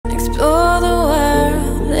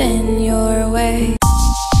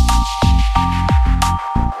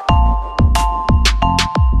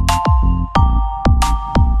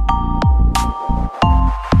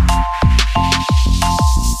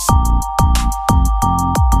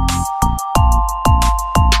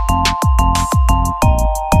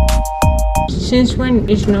Since when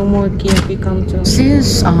is no more Kia Picanto?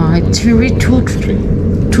 Since three,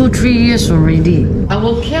 3 years already.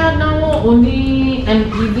 Our Kia now only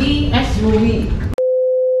MPV, SUV.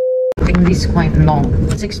 I think this is quite long,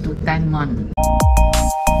 6 to 10 months.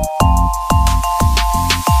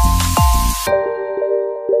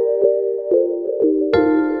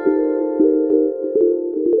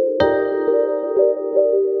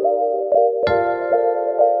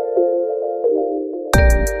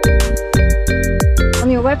 On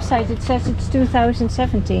your website it says it's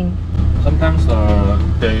 2017. Sometimes the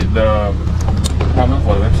requirement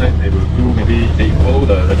for the website, they will do, maybe they follow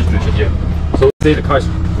the registration year. So say the car is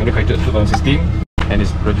manufactured 2016 and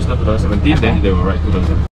it's registered 2017, then they will write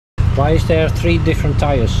 2017. Why is there 3 different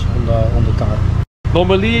tires on the car?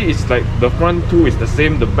 Normally it's like the front two is the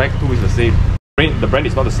same, the back two is the same. The brand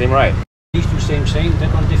is not the same, right? These two same,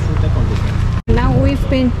 that one different, that one different. Now we've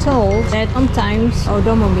been told that sometimes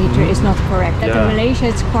odometer is not correct. That in Malaysia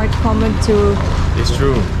it's quite common to... It's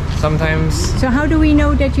true. Sometimes So how do we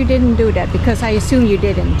know that you didn't do that? Because I assume you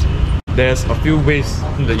didn't. there's a few ways.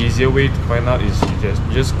 The easier way to find out is you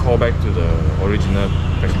just call back to the original,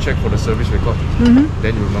 check for the service record,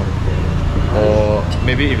 then you'll know. Or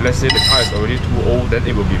maybe if let's say the car is already too old, then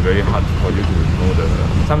it will be very hard for you to know the...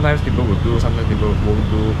 Sometimes people will do, sometimes people won't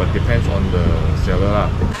do, but depends on the seller lah.